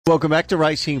Welcome back to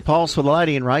Racing Pulse. Well,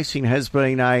 Lady in Racing has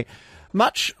been a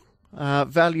much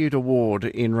valued award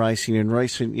in racing in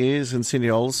recent years, and Cindy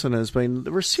Olsen has been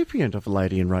the recipient of a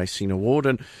Lady in Racing award.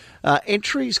 And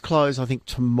entries close, I think,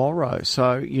 tomorrow.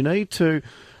 So you need to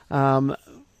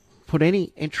put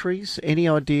any entries, any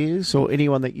ideas, or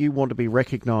anyone that you want to be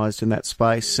recognised in that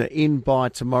space in by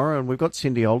tomorrow. And we've got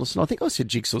Cindy Alderson. I think I said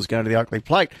Jigsaw's going to the Oakley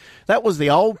Plate. That was the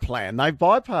old plan. They've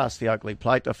bypassed the Oakley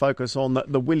Plate to focus on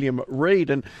the William Reid.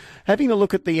 And having a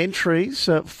look at the entries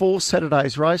for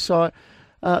Saturday's race, I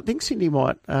think Cindy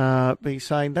might be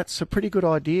saying that's a pretty good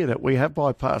idea that we have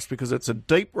bypassed, because it's a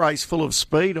deep race full of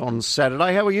speed on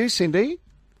Saturday. How are you, Cindy?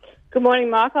 Good morning,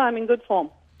 Michael. I'm in good form.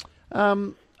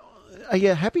 Are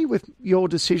you happy with your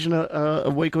decision a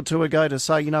week or two ago to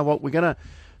say, you know what, we're going to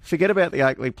forget about the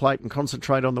Oakley Plate and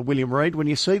concentrate on the William Reid, when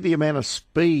you see the amount of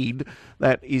speed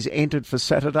that is entered for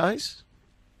Saturdays?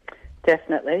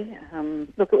 Definitely.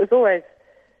 Look, wasn't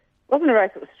a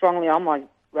race that was strongly on my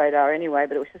radar anyway,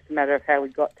 but it was just a matter of how we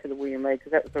got to the William Reid,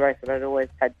 because that was the race that I'd always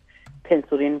had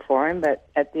penciled in for him. But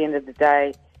at the end of the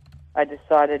day, I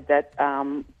decided that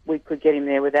we could get him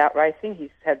there without racing. He's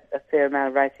had a fair amount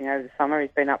of racing over the summer.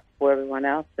 He's been up before everyone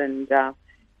else, and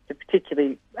it's a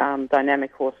particularly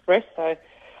dynamic horse fresh. So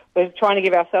we're trying to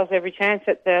give ourselves every chance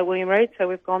at the William Reid, so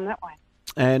we've gone that way.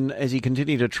 And as he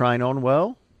continued to train on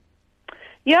well?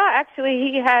 Yeah,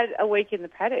 actually, he had a week in the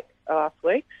paddock last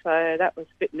week, so that was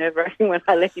a bit nerve-wracking when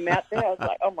I let him out there. I was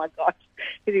like, oh my gosh,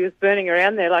 because he was burning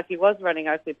around there like he was running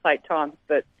Oakley Plate times,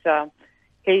 but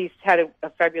he's had a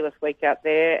fabulous week out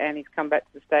there, and he's come back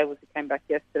to the stables. He came back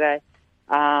yesterday,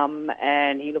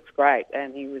 and he looks great.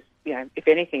 And he was, if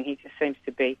anything, he just seems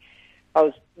to be.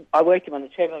 I worked him on the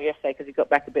treadmill yesterday because he got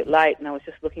back a bit late, and I was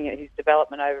just looking at his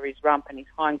development over his rump and his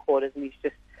hindquarters, and he's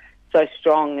just so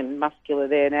strong and muscular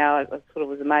there now. I sort of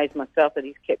was amazed myself that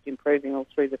he's kept improving all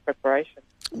through the preparation.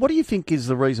 What do you think is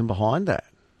the reason behind that?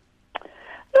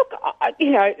 Look,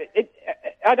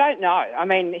 I don't know. I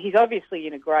mean, he's obviously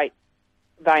in a great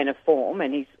vein of form,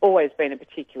 and he's always been a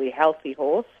particularly healthy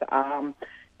horse,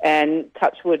 and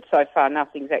touch wood, so far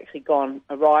nothing's actually gone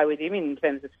awry with him in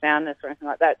terms of soundness or anything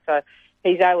like that, so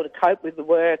he's able to cope with the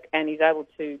work, and he's able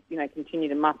to continue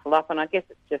to muscle up, and I guess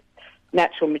it's just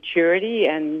natural maturity,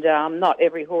 and not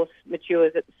every horse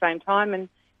matures at the same time, and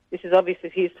this is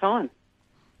obviously his time.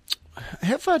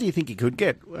 How far do you think he could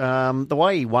get? The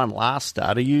way he won last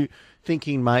start, are you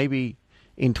thinking maybe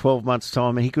in 12 months'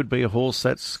 time he could be a horse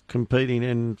that's competing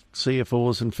in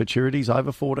CF4s and futurities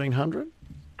over 1,400?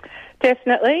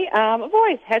 Definitely. I've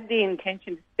always had the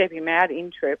intention to step him out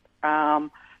in trip,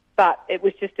 but it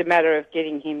was just a matter of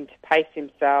getting him to pace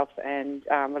himself and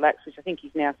relax, which I think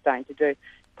he's now starting to do.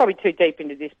 Probably too deep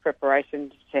into this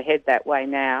preparation to head that way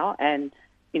now, and,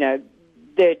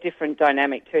 they're different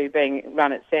dynamic too, being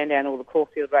run at Sandown. All the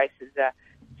Caulfield races are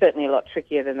certainly a lot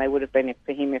trickier than they would have been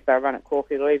for him if they were run at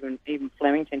Caulfield, or even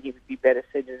Flemington. He would be better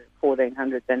suited at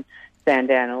 1,400 than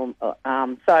Sandown.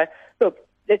 So, look,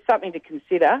 it's something to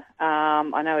consider.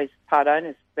 I know his part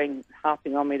owner's been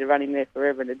harping on me to run him there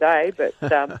forever and a day, but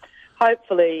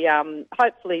hopefully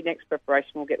next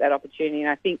preparation we'll get that opportunity. And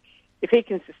I think if he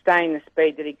can sustain the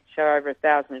speed that he can show over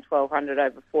 1,000 and 1,200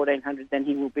 over 1,400, then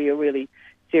he will be a really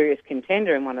serious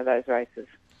contender in one of those races.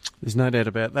 There's no doubt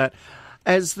about that.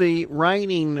 As the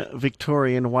reigning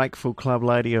Victorian Wakefield Club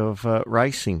Lady of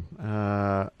Racing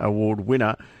award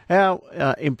winner, how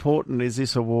important is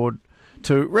this award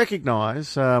to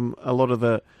recognise a lot of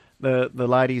the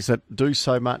ladies that do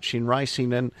so much in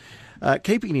racing, and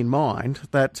keeping in mind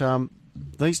that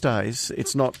these days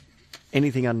it's not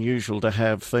anything unusual to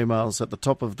have females at the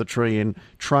top of the tree in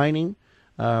training,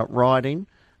 riding,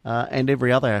 and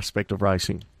every other aspect of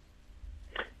racing?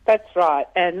 That's right.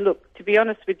 And look, to be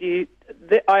honest with you,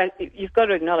 you've got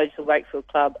to acknowledge the Wakefield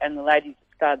Club and the ladies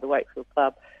that started the Wakefield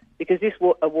Club, because this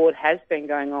award has been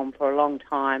going on for a long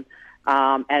time,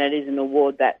 and it is an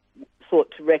award that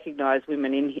sought to recognise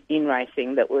women in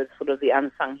racing that were sort of the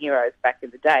unsung heroes back in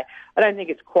the day. I don't think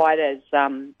it's quite as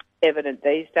evident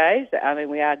these days. I mean,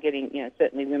 we are getting,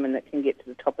 certainly women that can get to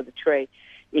the top of the tree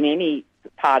in any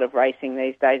part of racing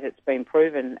these days. It's been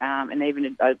proven, and even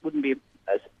it wouldn't be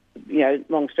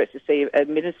long stretch to see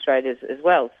administrators as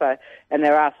well. So, and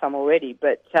there are some already,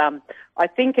 but I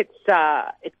think it's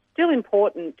still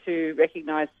important to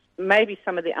recognise maybe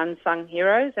some of the unsung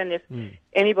heroes. And if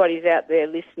anybody's out there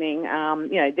listening,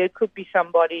 there could be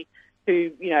somebody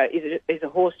who is a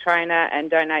horse trainer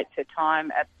and donates her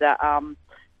time at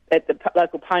the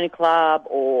local pony club,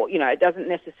 or it doesn't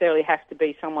necessarily have to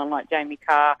be someone like Jamie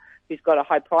Carr, who's got a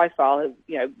high profile,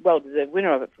 well-deserved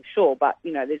winner of it for sure. But,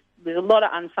 there's a lot of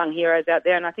unsung heroes out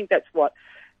there, and I think that's what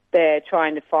they're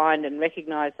trying to find and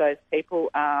recognise those people.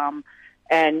 And,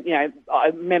 you know, I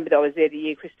remember that I was there the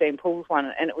year Christine Pools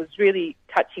won, and it was really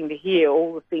touching to hear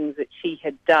all the things that she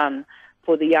had done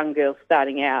for the young girls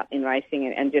starting out in racing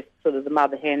and just sort of the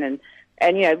mother hen. And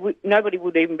you know, nobody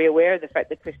would even be aware of the fact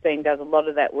that Christine does a lot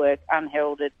of that work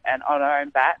unheralded and on her own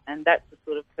bat, and that's the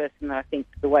sort of person that I think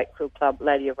the Wakefield Club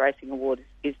Lady of Racing Award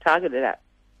is targeted at.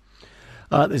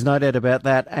 There's no doubt about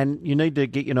that, and you need to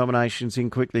get your nominations in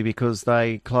quickly because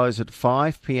they close at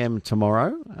 5 p.m.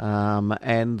 tomorrow,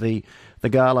 and the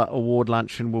Gala Award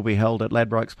Luncheon will be held at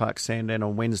Ladbrokes Park Sandown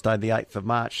on Wednesday the 8th of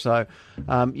March. So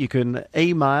you can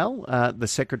email the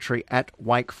secretary at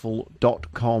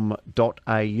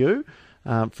wakeful.com.au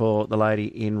for the Lady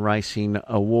in Racing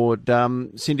Award.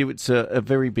 Cindy, it's a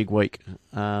very big week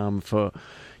for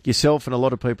yourself and a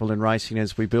lot of people in racing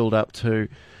as we build up to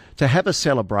have a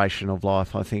celebration of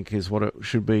life, I think, is what it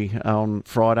should be on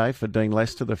Friday for Dean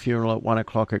Lester, the funeral at 1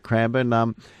 o'clock at Cranbourne.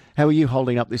 How are you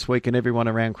holding up this week and everyone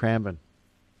around Cranbourne?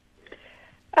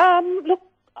 Look,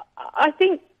 I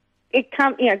think it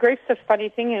can't, you know, grief's a funny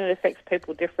thing and it affects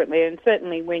people differently. And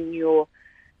certainly when you're,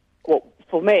 well,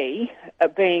 for me,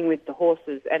 being with the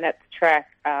horses and at the track,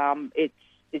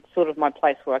 it's sort of my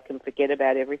place where I can forget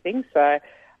about everything. So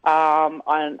I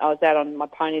was out on my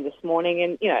pony this morning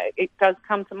and, you know, it does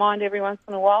come to mind every once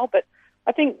in a while. But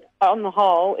I think on the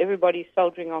whole, everybody's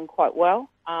soldiering on quite well.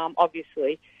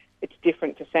 Obviously, it's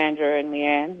different to Sandra and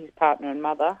Leanne, his partner and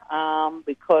mother,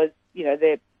 because, you know,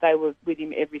 they were with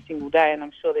him every single day, and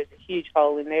I'm sure there's a huge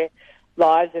hole in their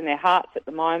lives and their hearts at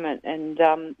the moment. And,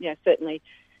 you know, certainly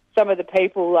some of the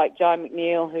people like Joe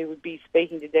McNeil, who would be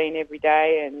speaking to Dean every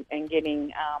day and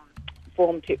getting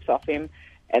form tips off him,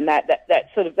 and that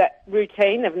sort of that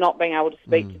routine of not being able to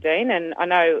speak to Dean. And I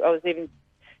know I was even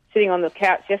sitting on the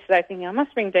couch yesterday thinking, I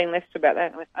must ring Dean Lester about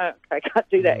that. And I went, oh, okay, I can't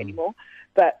do that anymore.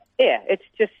 But, yeah, it's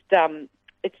just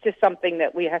something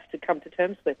that we have to come to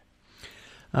terms with.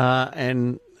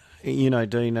 And, you know,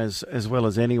 Dean, as well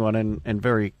as anyone and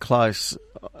very close,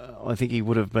 I think he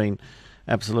would have been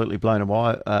absolutely blown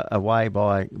away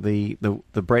by the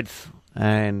breadth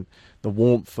and the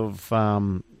warmth of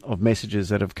messages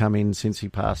that have come in since he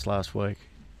passed last week.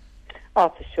 Oh,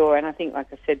 for sure. And I think, like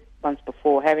I said once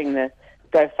before, having the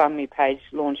GoFundMe page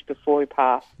launched before he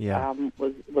passed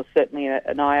was certainly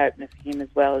an eye-opener for him, as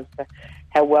well as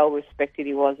how well respected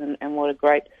he was and what a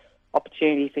great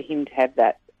opportunity for him to have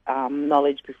that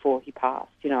knowledge before he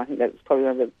passed. You know, I think that was probably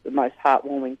one of the most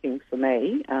heartwarming things for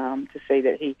me, to see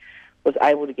that he was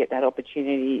able to get that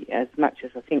opportunity, as much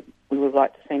as I think we would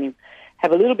like to see him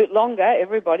have a little bit longer,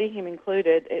 everybody, him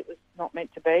included. It was not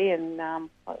meant to be, and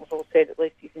like was all said, at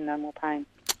least he's in no more pain.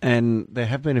 And there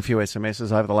have been a few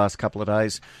SMSs over the last couple of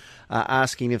days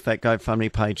asking if that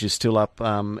GoFundMe page is still up,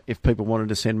 if people wanted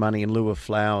to send money in lieu of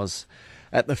flowers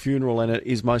at the funeral, and it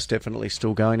is most definitely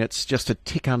still going. It's just a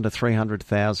tick under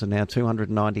 300,000 now,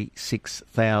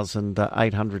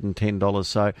 $296,810.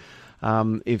 So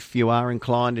if you are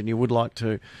inclined and you would like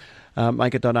to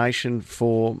make a donation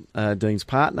for Dean's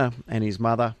partner and his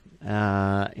mother,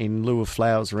 in lieu of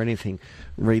flowers or anything,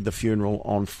 read the funeral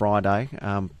on Friday.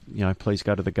 You know, please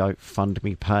go to the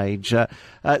GoFundMe page.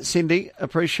 Cindy,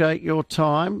 appreciate your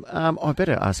time. I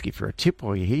better ask you for a tip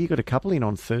while you're here. You got a couple in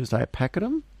on Thursday at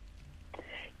Pakenham?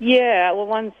 Yeah, well,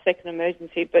 one's second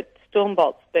emergency, but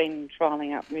Stormbolt's been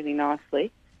trialling up really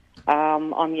nicely.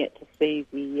 I'm yet to see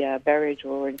the barrier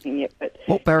draw or anything yet. But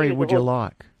what barrier would you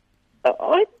like?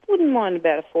 I wouldn't mind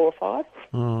about a 4 or 5.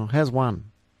 Oh, how's one?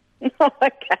 Oh,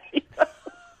 okay.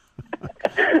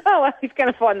 Oh, well, he's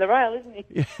going to find the rail, isn't he?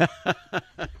 Yeah.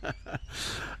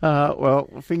 Well,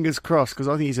 fingers crossed, because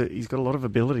I think he's got a lot of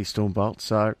ability, Stormbolt.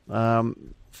 So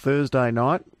Thursday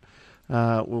night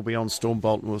we'll be on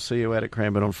Stormbolt, and we'll see you out at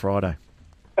Cranbourne on Friday.